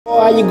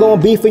How you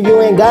gon' beef if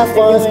you ain't got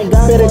funds?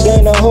 Better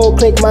gain the whole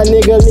clique, my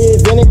nigga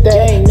live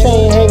anything.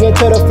 Chain hanging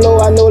to the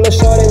floor, I know the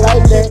shorty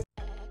like that.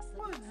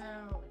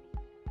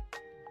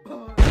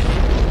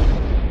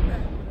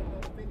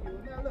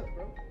 Now look,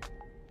 bro.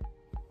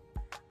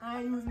 I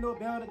ain't using no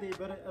bell today,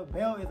 brother. A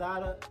bell is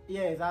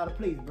it's out of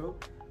place, bro.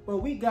 But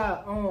we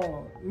got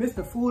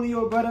Mr.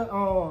 Foolio, brother,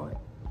 on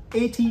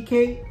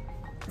ATK.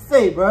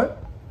 Say, bro,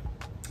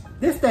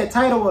 this that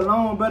title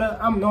alone, brother.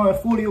 I'm knowing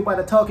Foolio about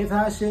to talk his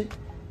hot shit.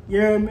 You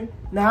hear me?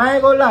 Now, I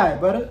ain't gonna lie,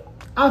 brother.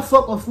 I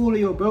fuck with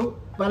Foolio, bro.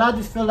 But I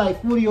just feel like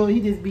Foolio,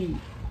 he just be,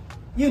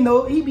 you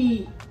know, he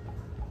be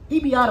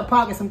out of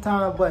pocket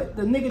sometimes, but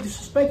the nigga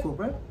disrespectful,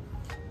 bro.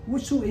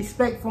 What you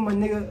expect from a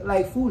nigga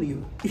like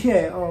Foolio?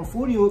 Yeah,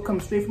 Foolio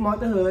come straight from out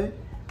the hood.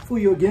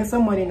 Foolio getting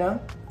some money now.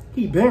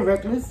 He been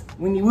reckless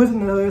when he was in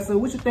the hood, so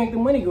what you think the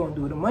money gonna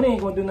do? The money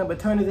ain't gonna do nothing but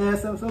turn his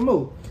ass up some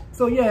more.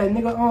 So yeah,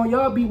 nigga,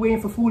 y'all be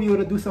waiting for Foolio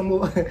to do some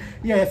more,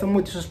 yeah, some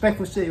more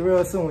disrespectful shit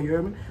real soon, you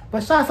hear me?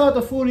 But shouts out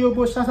to Foolio,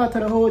 bro. Shouts out to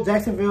the whole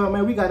Jacksonville,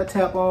 man. We gotta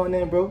tap on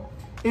them, bro.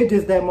 It's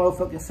just that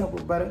motherfucking simple,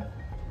 brother.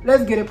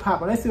 Let's get it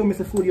poppin'. Let's see what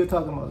Mr. Foolio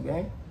talking about,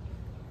 gang.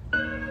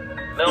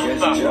 Don't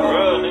stop for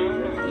real,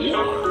 nigga. You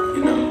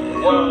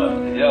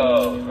know.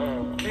 Yo.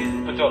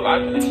 Put your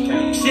life in this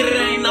channel. Shit, it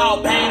ain't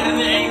all bad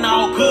and it ain't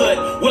all good.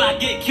 Will I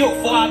get killed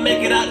before I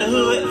make it out the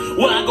hood?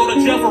 Will I go to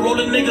jail for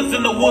rolling niggas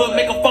in the wood?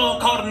 Make a phone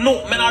call to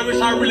Nook, man, I wish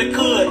I really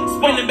could.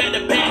 Spinning back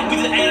to back, we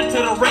just added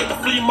to the rate. The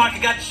flea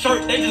market got the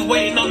shirt, they just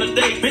waiting on the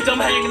day. Bitch, I'm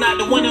hanging out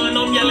the window and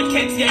I'm yelling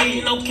KTA.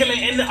 And I'm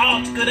killing in the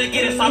arch, cause they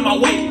get inside my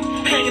way.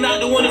 Hanging out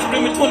the window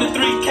screaming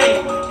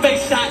 23K.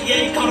 Face shot,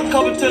 yeah, he caught a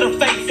cover to the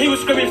face. He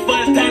was screaming for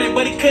his daddy,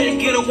 but he couldn't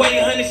get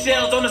away. 100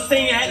 shells on the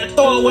scene, had to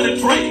throw it with a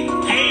drink.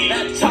 Hey,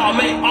 that child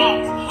made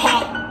off,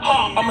 hop,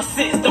 hop. I'm a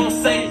six, don't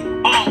say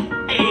off.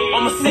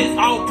 I'm a six,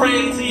 all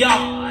praise to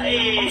y'all.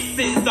 I'm a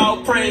six,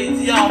 all praise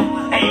to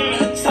y'all. Hey,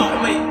 that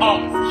chop make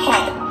ops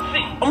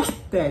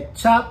hop. That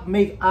chop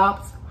make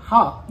ops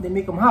hop. They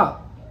make them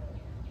hop.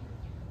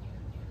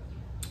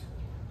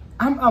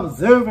 I'm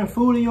observing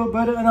Foolio,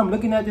 brother, and I'm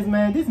looking at this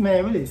man. This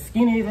man really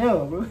skinny as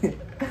hell, bro. This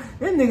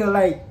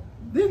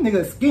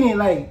nigga skinny as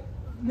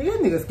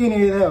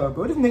hell,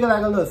 bro. This nigga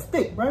like a little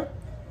stick, bro.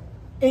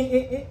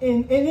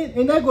 And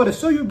that go to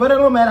show you, brother,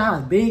 no matter how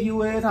big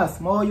you is, how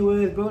small you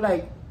is, bro.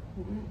 Like,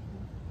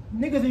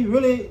 niggas, he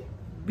really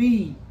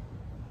be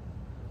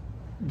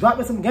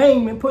dropping some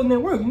game and putting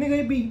in work.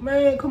 Nigga, be,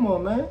 man, come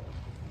on, man.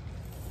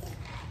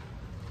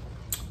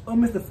 Oh,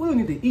 Mr. Foolio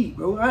need to eat,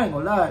 bro. I ain't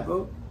gonna lie,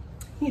 bro.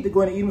 He need to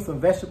go and eat him some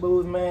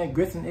vegetables, man,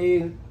 grits and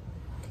eggs.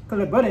 Cause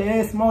the brother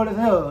is small as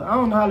hell. I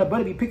don't know how the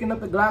brother be picking up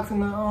the Glocks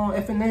and the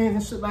FNAs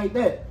and shit like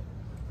that.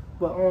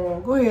 But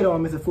go ahead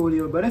on, Mr.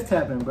 Foolio, bro. Let's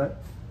tap in, bro.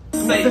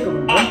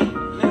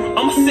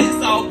 I'm a six,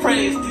 all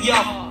praise to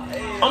y'all.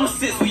 I'm a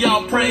six, we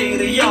all pray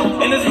to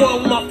y'all. And this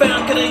world with my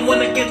fam, cause they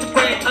wanna get to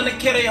brain. Tryna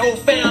kill their whole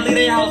family,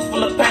 their house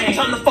full of pain.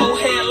 Tryna fold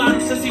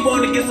headlines since he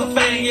wanna get some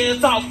fame. Yeah,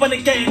 it's all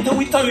funny game till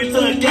we turn it to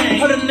a game.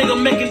 Heard a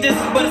nigga making this,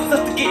 but his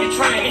sister getting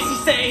trained. And she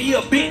saying he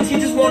a bitch, he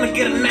just wanna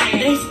get a name.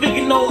 And he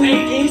speaking no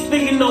ink, and he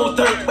speaking no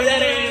dirt. But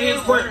that ain't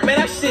his work, man,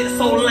 that shit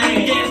so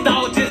lame. Yeah, it's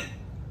all just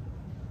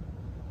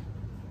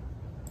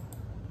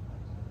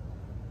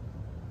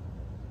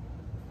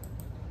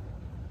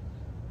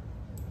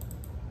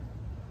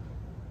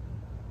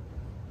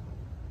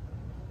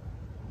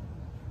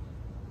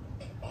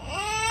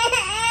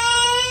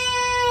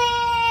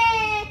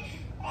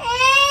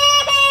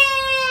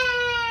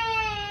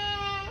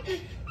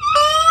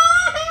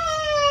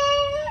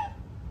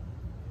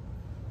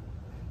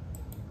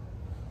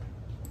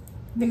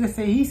nigga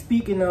say he's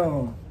speaking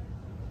on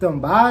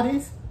them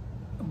bodies,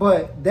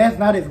 but that's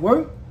not his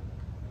work.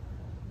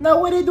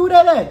 Now where they do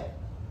that at?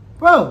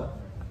 Bro,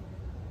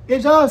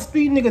 is y'all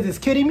street niggas is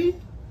kidding me?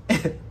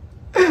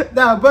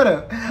 Nah,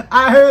 brother,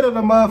 I heard of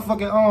the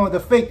motherfucking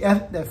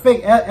the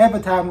fake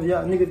advertisements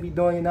y'all niggas be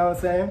doing, you know what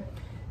I'm saying?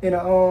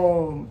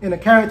 In the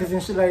characters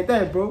and shit like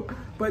that, bro.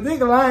 But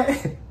nigga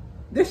lying,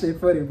 this shit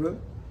funny, bro.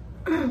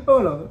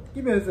 Hold on,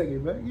 give me a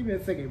second,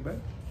 bro.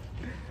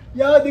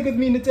 Y'all niggas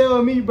mean to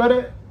tell me,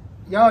 brother,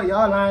 y'all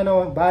lying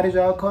on bodies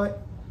y'all caught,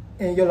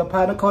 and your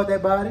partner caught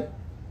that body,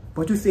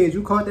 but you said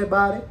you caught that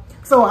body.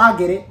 So I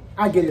get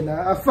it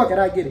now. Fuck it,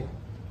 I get it.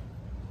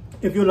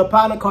 If your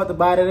partner caught the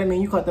body, that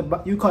mean you caught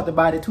the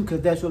body too,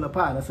 cause that's your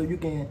partner. So you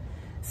can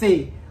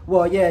say,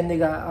 well, yeah,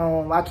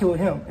 nigga, I killed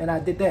him, and I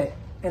did that,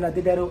 and I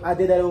did that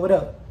over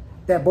there.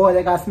 That boy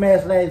that got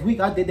smashed last week,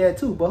 I did that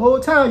too. But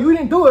whole time you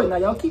didn't do it. Now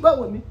y'all keep up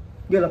with me.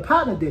 Your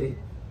partner did it,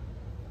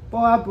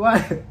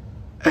 boy.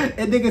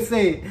 And nigga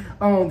say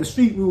the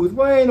street rules.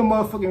 Boy, ain't no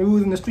motherfucking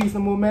rules in the streets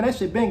no more, man. That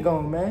shit been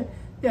gone, man.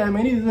 Yeah,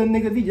 man, these little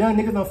niggas, these young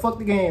niggas done fuck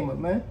the game up,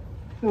 man.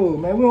 Oh,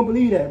 man, we don't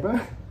believe that, bro.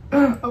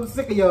 I'm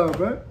sick of y'all,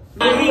 bro.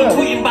 I ain't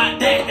tweeting about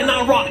that, and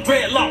I rock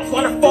dreadlocks.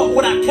 Why the fuck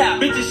would I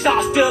cap? Bitches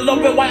shot still up,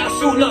 and why y'all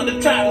shooting up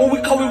the trap? When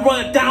we come, we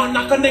run down,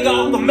 knock a nigga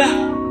off the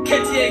map.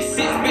 KTA 6,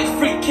 bitch,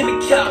 freak in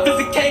the cap.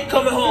 Busy K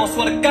coming home,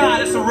 swear to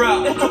God, it's a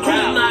rap.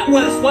 I'm not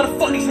West, where the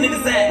fuck these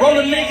niggas at? Roll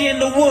a nigga in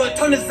the wood,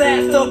 turn his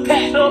ass to a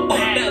pack.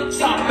 That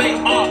chop make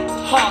up,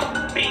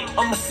 hot.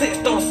 I'm a 6,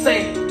 don't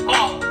say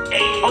up.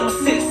 I'm a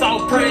 6,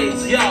 all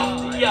praise,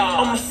 y'all.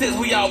 I'm a 6,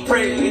 we all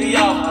praise,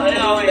 y'all.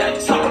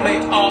 That chop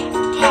make up,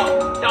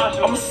 hot.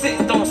 I'm a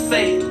 6, don't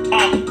say up.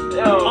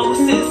 I'm a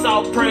 6,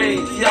 all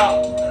praise,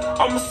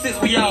 y'all. I'm a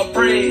 6, we all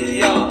praise,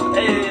 y'all.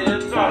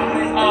 Hey, chop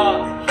make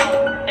up.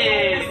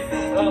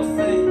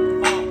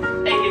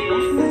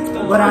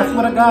 But I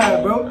swear to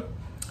God, bro,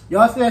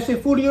 y'all see that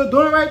shit Foolio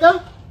doing right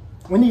there?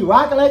 When he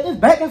rocking like this,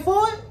 back and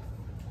forth?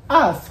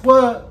 I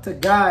swear to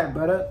God,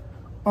 brother,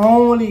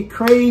 only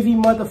crazy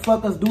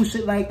motherfuckers do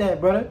shit like that,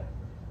 brother.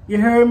 You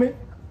heard me?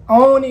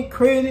 Only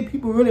crazy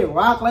people really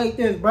rock like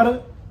this,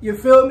 brother. You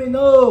feel me?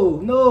 No,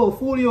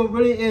 Foolio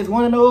really is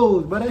one of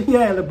those, brother.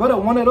 Yeah, the brother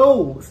one of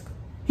those.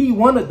 He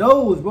one of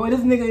those, bro. This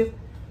nigga is,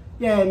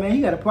 yeah, man,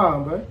 he got a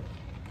problem, bro.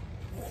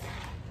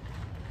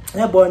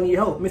 That boy need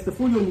help. Mr.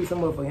 Foolio needs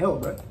some motherfucking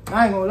help, bro.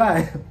 I ain't gonna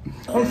lie.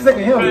 I'm sick of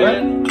him, bro.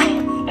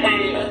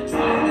 Hey,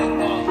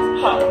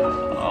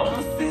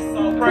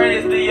 I'm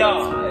praise to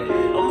y'all.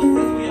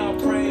 I'm y'all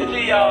praise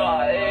to y'all.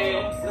 Hey,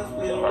 I'm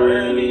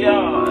praise to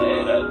y'all.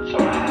 Hey, that's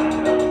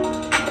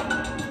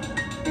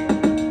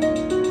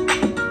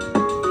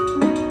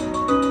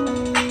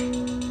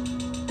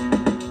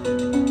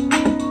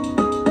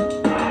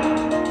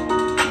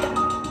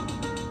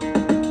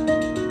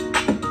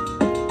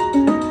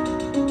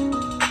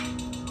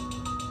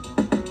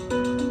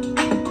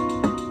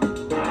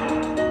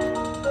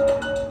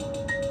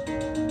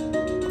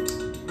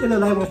It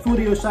looked like when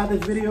Foolio shot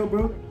this video,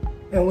 bro,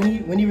 and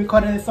when he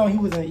recorded this song, he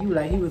was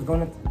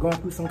going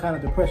through some kind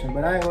of depression.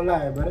 But I ain't gonna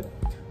lie, brother.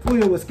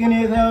 Foolio was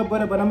skinny as hell,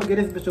 brother, but I'm gonna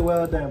get this bitch a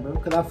well done, bro,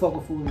 cause I fuck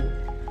with Foolio.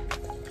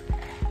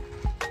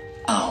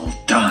 Well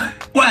done.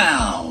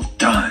 Well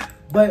done.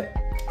 But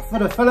for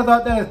the fellas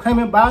out there that's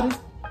claiming bodies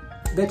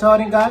that y'all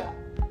didn't got,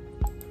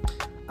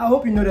 I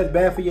hope you know that's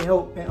bad for your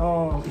health and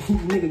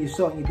nigga, you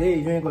short in your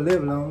days, you ain't gonna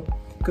live long,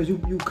 cause you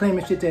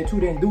claiming shit that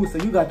you didn't do. So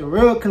you got the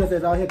real killers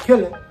that's out here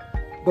killing.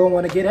 Gonna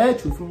want to get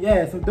at you from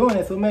from doing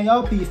it. So man,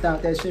 y'all please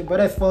stop that shit, bro.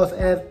 That's false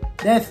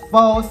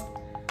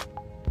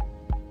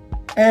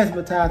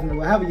advertisement,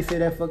 or however you say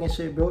that fucking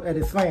shit, bro. At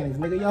its finest,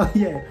 nigga. Y'all,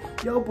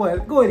 yo boy,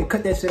 go ahead and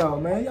cut that shit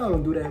off, man. Y'all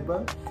don't do that,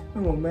 bro.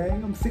 Come on,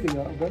 man. I'm sick of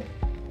y'all, bro.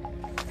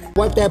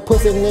 What that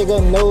pussy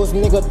nigga knows,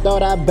 nigga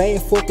thought I bang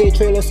 4K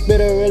trailer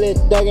spitter really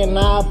thuggin'.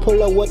 Now I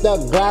pull up with the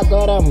Glock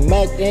or the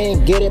Mac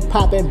and get it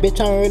poppin', bitch.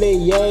 I'm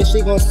really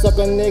She gon' suck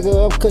a nigga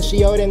up cause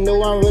she already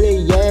know I'm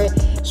really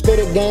Spit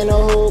a gang, the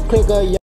whole clique of